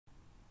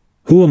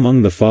Who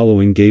among the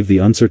following gave the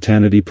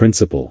uncertainty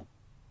principle?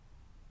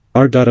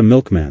 R. A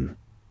milkman.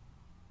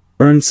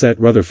 Ernst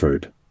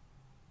Rutherford.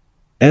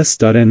 S.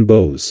 N.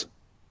 Bose.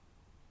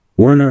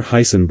 Werner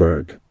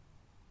Heisenberg.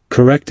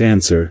 Correct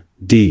answer,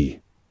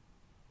 D.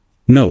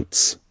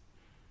 Notes.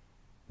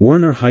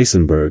 Werner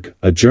Heisenberg,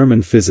 a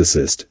German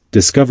physicist,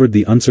 discovered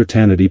the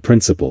uncertainty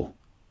principle.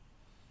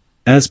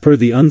 As per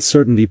the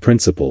uncertainty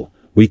principle,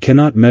 we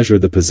cannot measure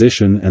the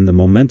position and the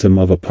momentum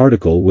of a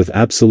particle with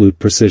absolute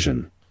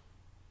precision.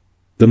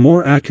 The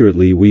more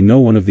accurately we know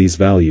one of these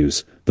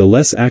values, the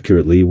less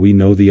accurately we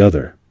know the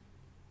other.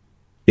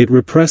 It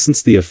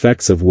represents the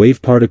effects of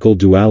wave-particle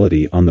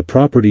duality on the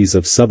properties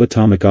of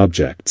subatomic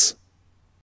objects.